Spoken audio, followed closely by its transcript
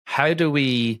how do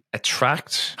we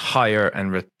attract, hire,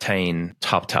 and retain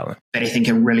top talent? But I think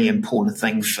a really important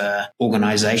thing for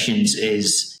organizations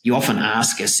is you often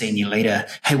ask a senior leader,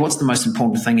 hey, what's the most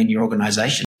important thing in your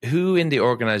organization? Who in the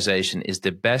organization is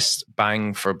the best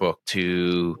bang for buck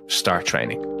to start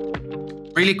training?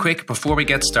 Really quick, before we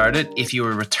get started, if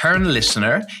you're a return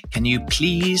listener, can you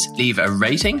please leave a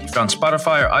rating? If you're on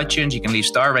Spotify or iTunes, you can leave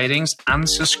star ratings and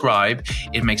subscribe.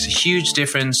 It makes a huge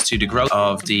difference to the growth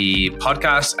of the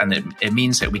podcast, and it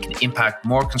means that we can impact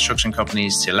more construction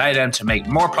companies to allow them to make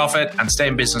more profit and stay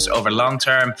in business over long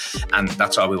term. And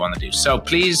that's all we want to do. So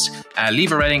please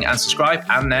leave a rating and subscribe.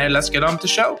 And now let's get on with the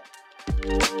show.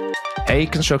 Hey,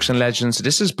 construction legends.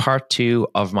 This is part 2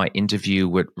 of my interview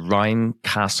with Ryan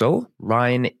Castle.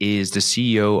 Ryan is the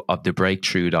CEO of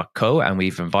thebreakthrough.co, and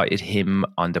we've invited him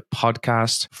on the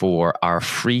podcast for our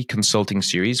free consulting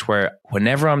series where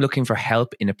whenever I'm looking for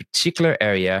help in a particular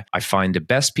area, I find the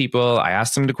best people, I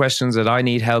ask them the questions that I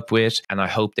need help with, and I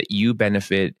hope that you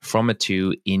benefit from it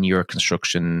too in your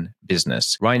construction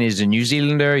business. Ryan is a New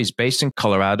Zealander. He's based in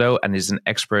Colorado and is an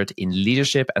expert in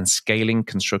leadership and scaling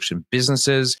construction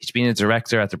businesses. He's been a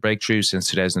director at The Breakthrough since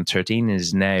 2013 and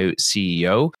is now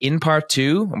CEO. In part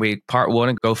 2, part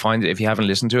 1, go find it if you haven't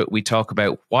listened to it, we talk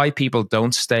about why people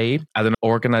don't stay at an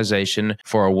organization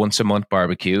for a once a month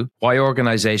barbecue, why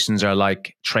organizations are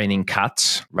like training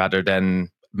cats rather than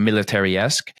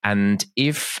military-esque, and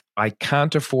if I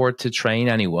can't afford to train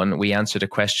anyone, we answer the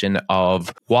question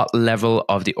of what level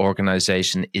of the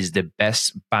organization is the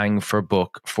best bang for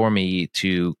buck for me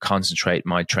to concentrate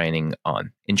my training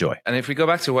on. Enjoy. And if we go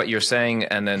back to what you're saying,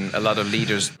 and then a lot of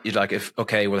leaders, you're like, if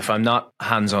I'm not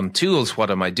hands-on tools, what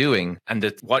am I doing?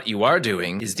 And what you are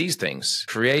doing is these things,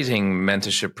 creating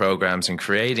mentorship programs and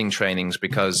creating trainings,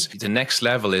 because the next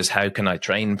level is how can I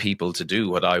train people to do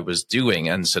what I was doing?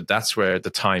 And so that's where the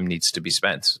time needs to be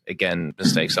spent. Again,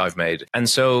 mistakes I've made. And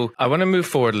so I want to move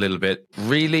forward a little bit,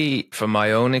 really from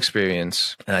my own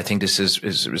experience. And I think this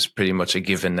is pretty much a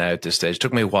given now at this stage. It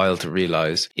took me a while to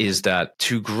realize is that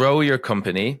to grow your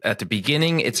company, at the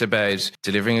beginning, it's about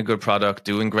delivering a good product,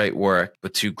 doing great work,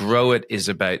 but to grow it is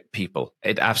about people.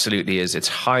 It absolutely is. It's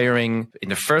hiring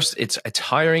it's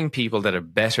hiring people that are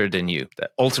better than you.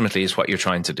 That ultimately is what you're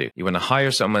trying to do. You want to hire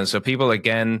someone. So people,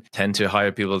 again, tend to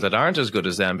hire people that aren't as good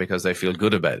as them because they feel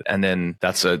good about it. And then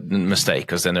that's a mistake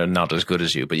because then they're not as good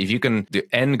as you. But the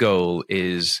end goal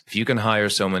is if you can hire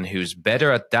someone who's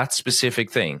better at that specific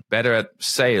thing, better at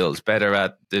sales, better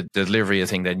at the delivery of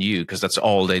thing than you, because that's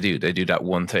all they do. They do that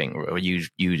one thing, or you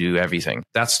do everything.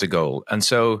 That's the goal. And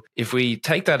so if we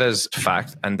take that as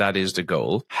fact, and that is the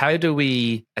goal, how do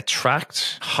we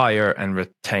attract, hire, and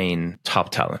retain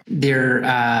top talent? There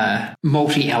are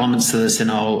multi-elements to this, and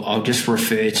I'll just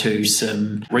refer to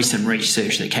some recent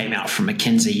research that came out from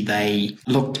McKinsey. They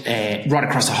looked at right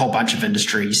across a whole bunch of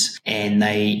industries, and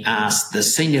they asked the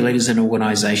senior leaders in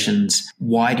organizations,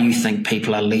 why do you think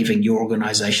people are leaving your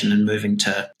organization and moving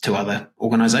to other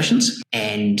organizations?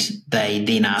 And they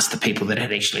then asked the people that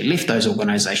had actually left those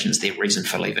organizations their reason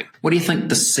for leaving. What do you think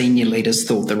the senior leaders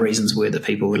thought the reasons were that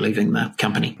people were leaving the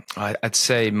company? I'd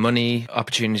say money,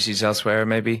 opportunities elsewhere,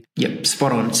 maybe. Yep,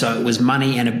 spot on. So it was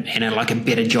money and a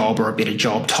better job, or a better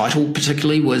job title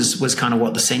particularly was kind of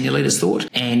what the senior leaders thought.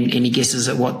 And any guesses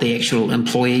at what the actual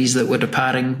employees that were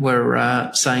departing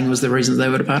were saying was the reason they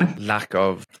were departing? Lack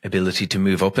of ability to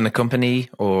move up in a company,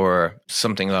 or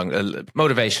something along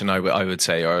motivation, I would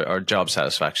say, or job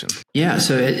satisfaction. Yeah,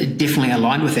 so it definitely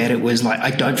aligned with that. It was like,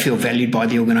 I don't feel valued by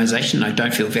the organization. I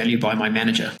don't feel valued by my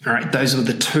manager. All right, those were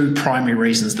the two primary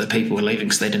reasons that people were leaving,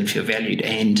 because they didn't feel valued.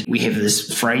 And we have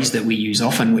this phrase that we use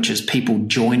often, which is people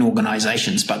join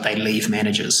organizations, but they leave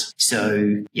managers.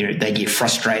 So, they get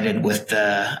frustrated with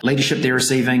the leadership they're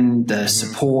receiving, the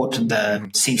support, the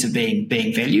sense of being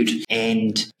valued.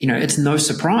 And, it's no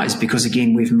surprise because,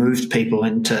 again, we've moved people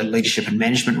into leadership and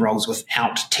management roles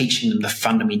without teaching them the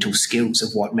fundamental skills of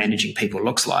what managing people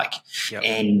looks like. Yep.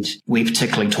 And we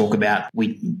particularly talk about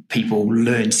people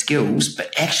learn skills,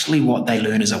 but actually what they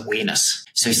learn is awareness.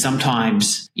 So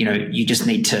sometimes, you just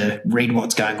need to read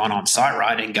what's going on site,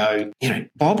 right? And go,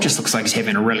 Bob just looks like he's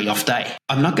having a really off day.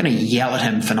 I'm not going to yell at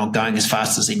him for not going as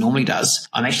fast as he normally does.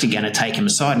 I'm actually going to take him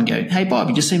aside and go, hey, Bob,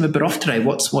 you just seem a bit off today.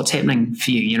 What's happening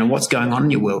for you? What's going on in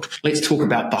your world? Let's talk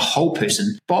about the whole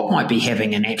person. Bob might be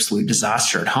having an absolute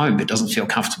disaster at home, but doesn't feel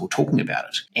comfortable talking about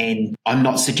it. And I'm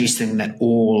not suggesting that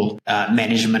all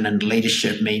management and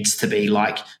leadership needs to be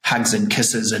like hugs and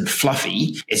kisses and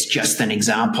fluffy. It's just an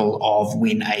example of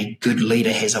when a good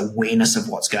leader has awareness of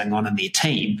what's going on in their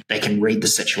team, they can read the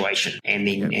situation and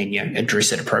then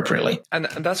address it appropriately.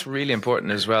 And that's really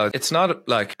important as well. It's not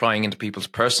like prying into people's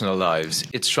personal lives.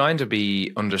 It's trying to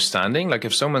be understanding. Like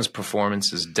if someone's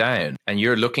performance is down and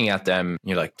you're looking at them,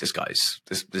 you're like, this guy's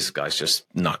just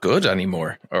not good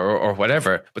anymore or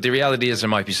whatever. But the reality is there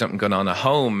might be something going on at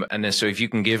home. And then, so if you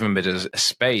can give him a bit of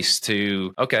space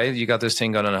to, okay, you got this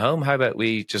thing going on at home. How about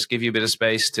we just give you a bit of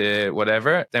space to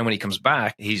whatever? Then when he comes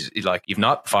back, he's like, you've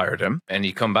not fired him, and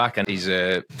you come back and he's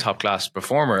a top class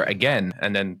performer again.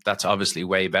 And then that's obviously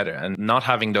way better. And not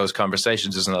having those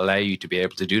conversations doesn't allow you to be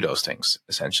able to do those things,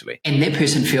 essentially. And that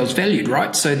person feels valued,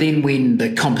 right? So then when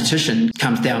the competition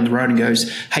comes down the road and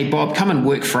goes, hey, Bob, come and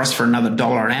work for us for another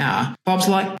 $1 an hour. Bob's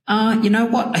like, you know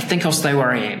what? I think I'll stay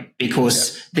where I am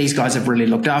because these guys have really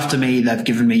looked after me. They've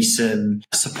given me some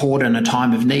support in a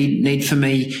time of need for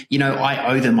me. You know,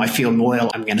 I owe them. I feel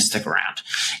loyal. I'm going to stick around.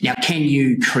 Now, can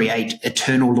you create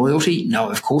eternal loyalty? No,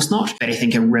 of course not. But I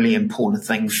think a really important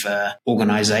thing for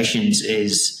organizations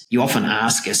is you often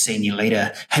ask a senior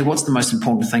leader, hey, what's the most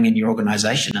important thing in your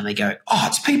organization? And they go, oh,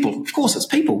 it's people. Of course, it's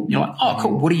people. And you're like, oh,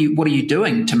 cool. What are you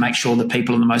doing to make sure that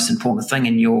people are the most important thing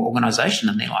in your organization?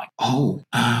 And they're like,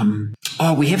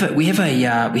 we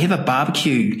have a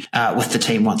barbecue with the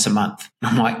team once a month. And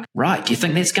I'm like, right. Do you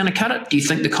think that's going to cut it? Do you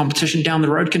think the competition down the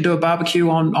road can do a barbecue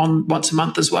on once a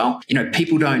month as well? You know,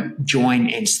 people don't join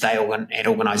and stay at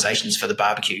organizations for the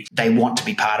barbecue. They want to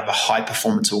be part of a high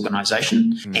performance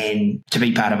organization. And to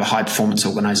be part of a high performance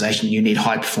organization, you need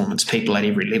high performance people at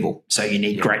every level. So you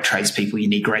need great tradespeople, you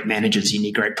need great managers, you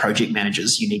need great project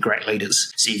managers, you need great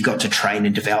leaders. So you've got to train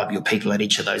and develop your people at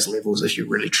each of those levels if you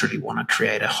really truly want to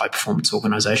create a high performance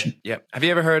organization. Yeah. Have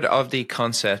you ever heard of the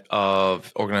concept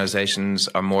of organizations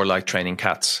are more like training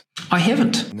cats? I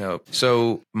haven't. No.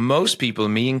 So most people,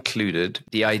 me included,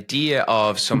 the idea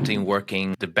of something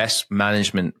working the best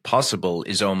management possible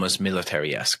is almost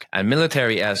military-esque. And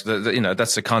military-esque,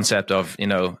 that's the concept of,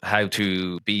 how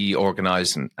to be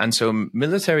organized. And so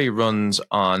military runs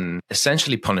on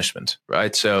essentially punishment,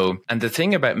 right? So, and the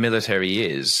thing about military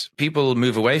is people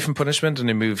move away from punishment and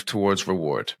they move towards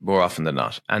reward more often than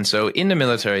not. And so in the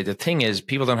military, the thing is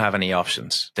people don't have any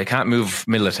options. They can't move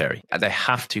military. They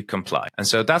have to comply. And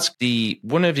so that's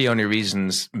one of the only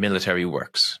reasons military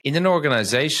works. In an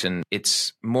organization,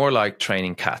 it's more like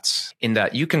training cats in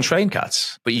that you can train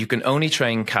cats, but you can only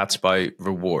train cats by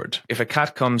reward. If a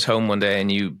cat comes home one day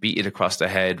and you beat it across the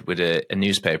head with a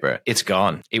newspaper, it's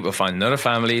gone. It will find another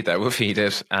family that will feed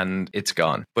it and it's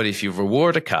gone. But if you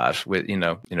reward a cat with,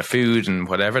 food and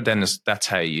whatever, then that's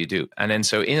how you do. And then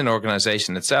so in an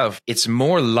organization itself, it's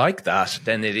more like that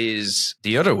than it is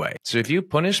the other way. So if you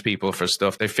punish people for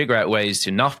stuff, they figure out ways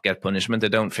to not get punishment. They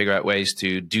don't figure out ways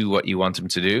to do what you want them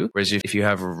to do. Whereas if you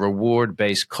have a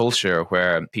reward-based culture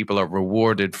where people are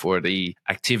rewarded for the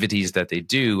activities that they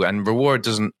do, and reward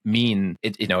doesn't mean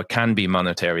it can be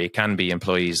monetary, it can be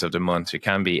employees of the month, it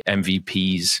can be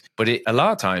MVPs, but a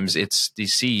lot of times it's the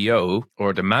CEO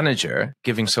or the manager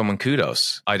giving someone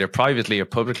kudos, either privately or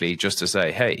publicly, just to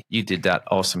say, hey, you did that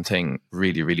awesome thing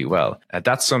really, really well.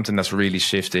 That's something that's really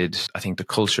shifted, I think, the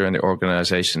culture and the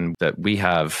organization that we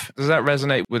have. Does that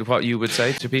resonate with what you would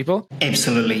say to people?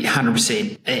 Absolutely,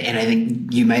 100%. And I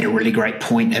think you made a really great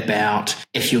point about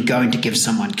if you're going to give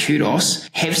someone kudos,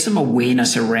 have some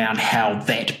awareness around how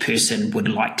that person would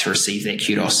like to receive that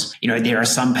kudos. There are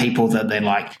some people that they're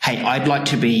like, hey, I'd like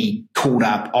to be called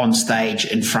up on stage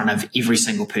in front of every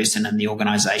single person in the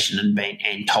organization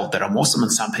and told that I'm awesome.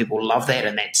 And some people love that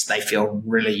and they feel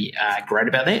really great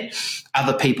about that.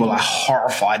 Other people are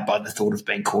horrified by the thought of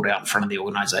being called out in front of the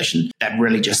organization. They'd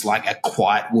really just like a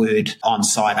quiet word on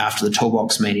site after the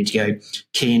toolbox meeting to go,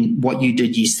 Ken, what you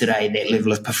did yesterday, that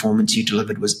level of performance you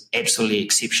delivered was absolutely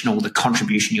exceptional. The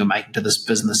contribution you're making to this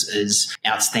business is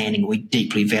outstanding. We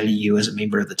deeply value you as a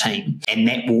member of the team. And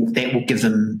that will give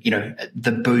them,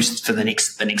 the boost for the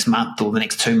next month or the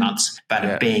next 2 months.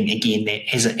 But being, again,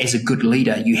 that as a good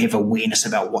leader, you have awareness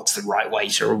about what's the right way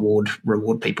to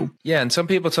reward people. Yeah. And some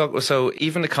people talk, so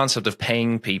even the concept of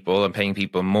paying people and paying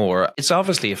people more, it's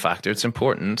obviously a factor. It's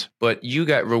important, but you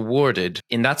get rewarded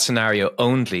in that scenario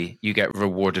only. You get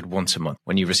rewarded once a month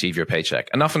when you receive your paycheck.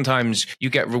 And oftentimes you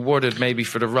get rewarded maybe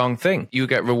for the wrong thing. You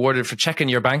get rewarded for checking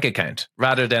your bank account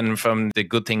rather than from the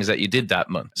good things that you did that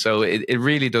month. So it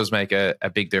really does make a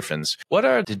big difference. What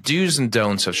are the do's and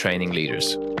don'ts of training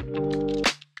leaders?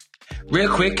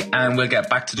 Real quick, and we'll get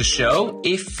back to the show.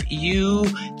 If you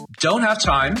don't have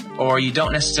time, or you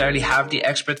don't necessarily have the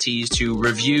expertise to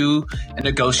review and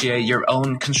negotiate your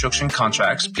own construction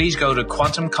contracts, please go to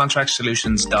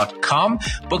quantumcontractsolutions.com,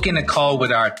 book in a call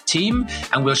with our team,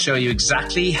 and we'll show you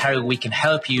exactly how we can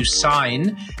help you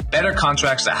sign better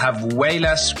contracts that have way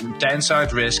less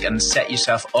downside risk and set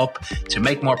yourself up to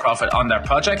make more profit on that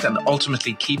project and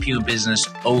ultimately keep you in business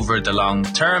over the long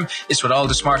term. It's what all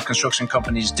the smart construction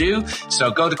companies do. So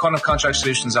go to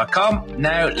quantumcontractsolutions.com.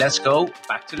 Now let's go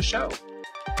back to the show.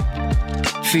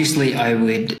 Firstly, I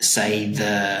would say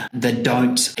the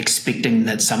don't expecting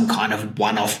that some kind of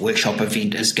one-off workshop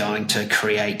event is going to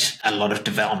create a lot of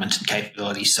development and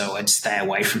capability. So I'd stay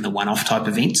away from the one-off type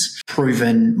events.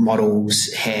 Proven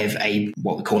models have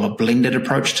what we call a blended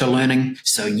approach to learning.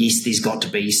 So yes, there's got to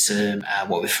be some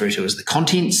what we refer to as the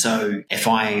content. So if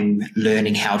I'm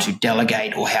learning how to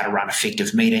delegate or how to run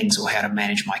effective meetings or how to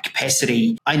manage my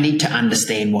capacity, I need to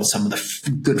understand what some of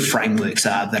the good frameworks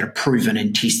are that are proven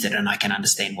and tested, and I can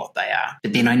understand what they are.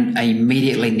 But then I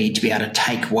immediately need to be able to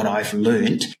take what I've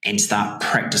learned and start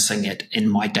practicing it in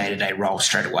my day-to-day role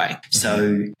straight away.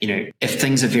 So, if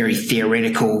things are very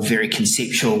theoretical, very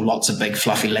conceptual, lots of big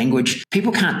fluffy language,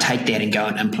 people can't take that and go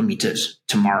and implement it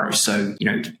tomorrow. So,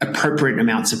 appropriate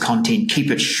amounts of content,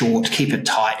 keep it short, keep it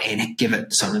tight, and give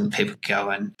it something that people can go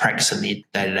and practice in their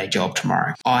day-to-day job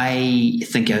tomorrow. I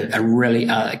think a really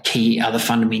key other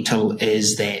fundamental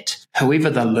is that whoever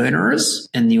the learner is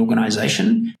in the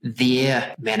organization,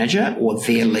 their manager or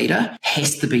their leader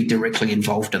has to be directly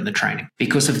involved in the training.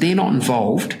 Because if they're not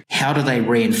involved, how do they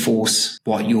reinforce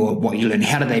what you learn?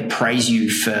 How do they praise you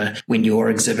for when you're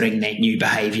exhibiting that new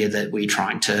behavior that we're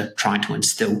trying to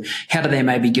instill? How do they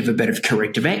maybe give a bit of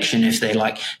corrective action if they're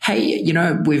like, hey,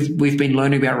 we've been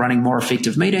learning about running more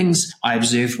effective meetings. I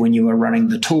observed when you were running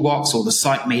the toolbox or the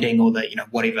site meeting or the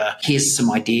whatever. Here's some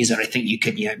ideas that I think you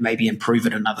could maybe improve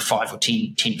it another 5 or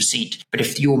 10%. But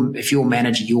if your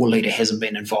manager, your leader hasn't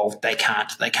been involved, they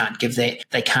can't give that.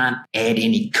 They can't add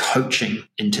any coaching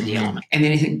into the element. And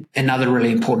then I think another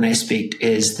really important aspect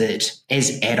is that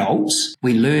as adults,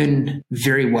 we learn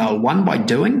very well, one, by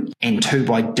doing, and two,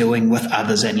 by doing with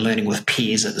others and learning with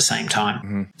peers at the same time.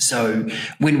 Mm-hmm. So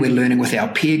when we're learning with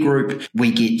our peer group,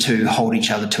 we get to hold each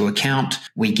other to account.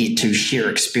 We get to share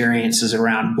experiences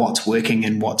around what's working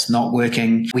and what's not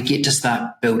working. We get to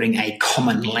start building a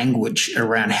common language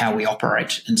around how we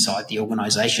operate inside the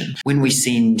organization. When we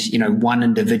send, one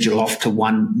individual off to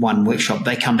one workshop,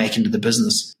 they come back into the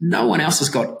business. No one else has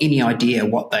got any idea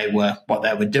what they were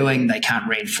doing. They can't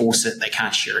reinforce it. They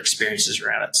can't share experiences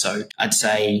around it. So I'd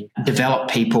say develop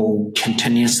people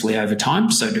continuously over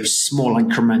time. So do small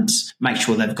increments, make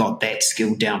sure they've got that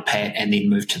skill down pat, and then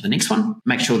move to the next one.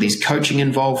 Make sure there's coaching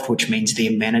involved, which means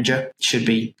their manager should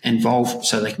be involved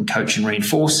so they can coach and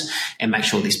reinforce, and make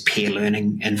sure there's peer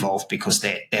learning involved, because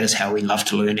that is how we love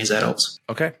to learn as adults.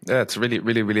 Okay. That's really,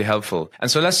 really, really helpful. And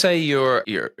so let's say you're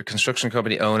a construction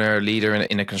company owner, leader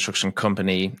in a construction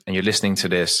company, and you're listening to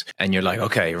this and you're like,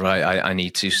 okay, right, I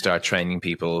need to start training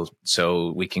people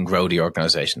so we can grow the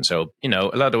organization. So, a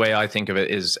lot of the way I think of it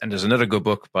is, and there's another good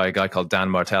book by a guy called Dan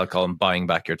Martell called Buying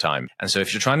Back Your Time. And so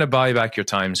if you're trying to buy back your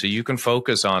time so you can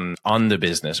focus on the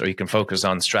business, or you can focus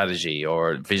on strategy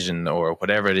or vision or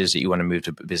whatever it is that you want to move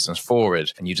the business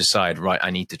forward, and you decide, right,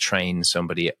 I need to train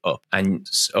somebody up,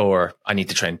 or I need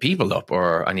to train people up,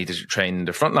 or I need to train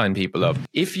the frontline people up.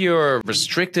 If you're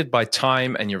restricted by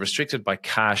time and you're restricted by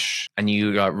cash, and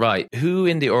you got, right, who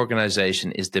in the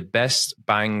organization is the best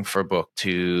bang for buck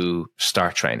to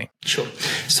start training? Sure.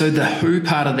 So the who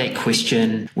part of that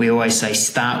question, we always say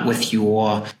start with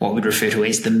what we'd refer to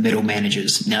as the middle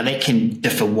managers. Now that can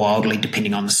differ wildly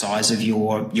depending on the size of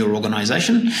your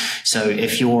organization. So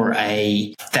if you're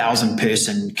a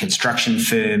 1,000-person construction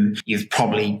firm, you've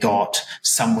probably got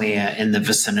somewhere in the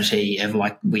vicinity of,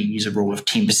 like, we use a rule of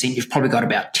 10%. You've probably got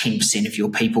about 10% of your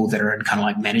people that are in kind of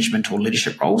like management or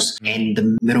leadership roles. And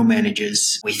the middle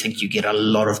managers, we think you get a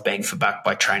lot of bang for buck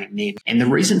by training them. And the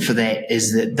reason for that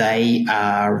is that they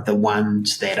are the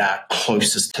ones that are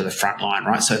closest to the front line,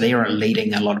 right? So they are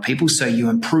leading a lot of people. So you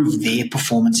improve their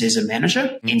performance as a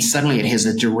manager, and suddenly it has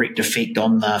a direct effect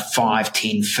on the 5,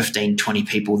 10, 15, 20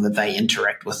 people that they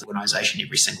interact with the organization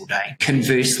every single day.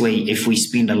 Conversely, if we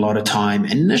spend a lot of time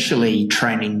initially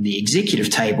training the executive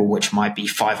table, which might be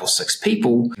 5 or 6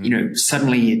 people,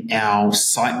 suddenly our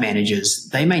site managers,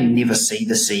 they may never see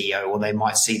the CEO, or they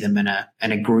might see see them in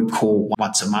a group call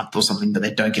once a month or something, but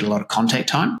they don't get a lot of contact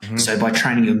time. So by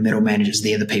training your middle managers,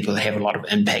 they're the people that have a lot of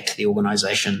impact to the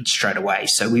organization straight away.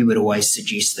 So we would always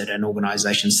suggest that an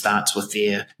organization starts with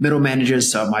their middle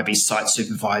managers. So it might be site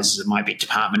supervisors, it might be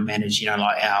department managers,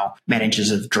 like our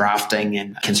managers of drafting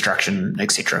and construction,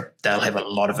 etc. They'll have a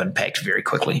lot of impact very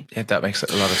quickly. Yeah, that makes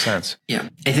a lot of sense. Yeah.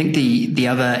 I think the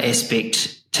other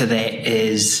aspect to that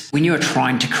is when you are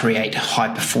trying to create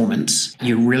high performance,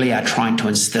 you really are trying to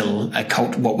instill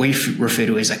what we refer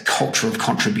to as a culture of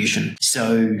contribution.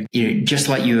 So, just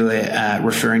like you were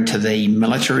referring to the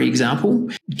military example,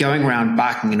 going around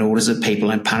barking in orders at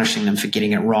people and punishing them for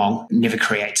getting it wrong never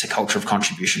creates a culture of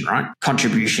contribution, right?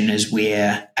 Contribution is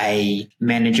where a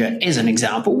manager, as an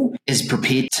example, is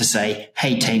prepared to say,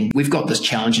 hey team, we've got this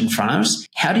challenge in front of us.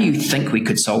 How do you think we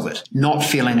could solve it? Not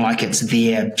feeling like it's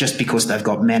there just because they've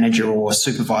got manager or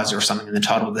supervisor or something in the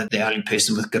title, that they're the only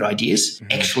person with good ideas.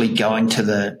 Actually going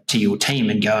to your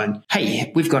team and going,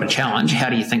 hey, we've got a challenge. How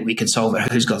do you think we could solve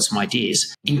it? Who's got some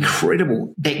ideas?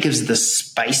 Incredible. That gives the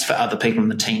space for other people in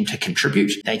the team to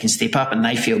contribute. They can step up and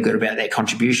they feel good about that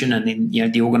contribution, and then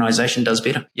the organization does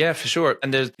better. Yeah, for sure.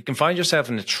 And you can find yourself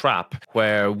in a trap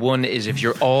where one is, if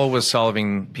you're always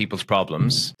solving people's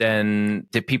problems, then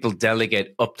the people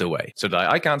delegate up the way. So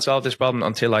I can't solve this problem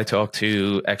until I talk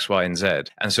to X, Y, and Z.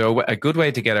 And so a good way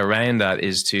to get around that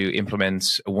is to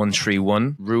implement a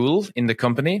 1-3-1 rule in the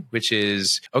company, which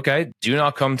is, okay, do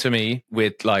not come to me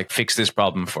with fix this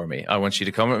problem for me. I want you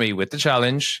to come at me with the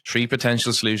challenge, 3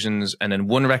 potential solutions, and then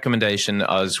 1 recommendation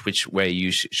as which way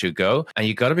you should go. And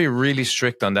you got to be really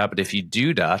strict on that. But if you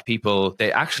do that, people,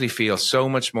 they actually feel so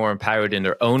much more empowered in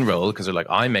their own role, because they're like,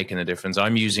 I'm making a difference.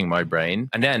 I'm using my brain.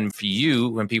 And then for you,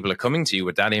 when people are coming to you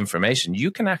with that information,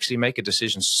 you can actually make a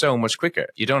decision so much quicker.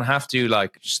 You don't have to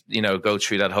go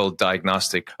through that whole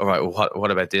diagnostic. All right, well,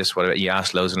 what about this? What about, you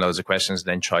ask loads and loads of questions and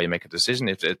then try and make a decision.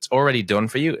 If it's already done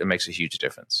for you, it makes a huge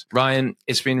difference. Ryan,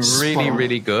 it's been really,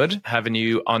 really good having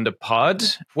you on the pod.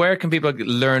 Where can people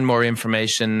learn more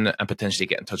information and potentially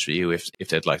get in touch with you if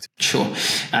they'd like to? Sure.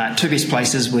 2 best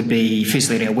places would be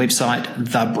firstly at our website,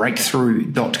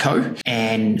 thebreakthrough.co,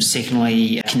 and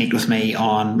secondly, connect with me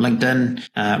on LinkedIn,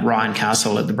 Ryan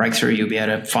Castle at The Breakthrough. You'll be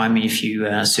able to find me if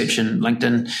you search in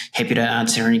LinkedIn. Happy to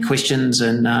answer any questions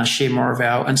and share more of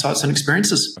our insights and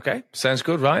experiences. Okay, sounds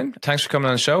good, Ryan. Thanks for coming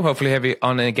on the show. Hopefully have you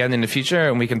on again in the future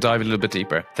and we can dive a little bit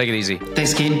deeper. Take it easy.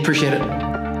 Thanks, Ken. Appreciate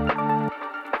it.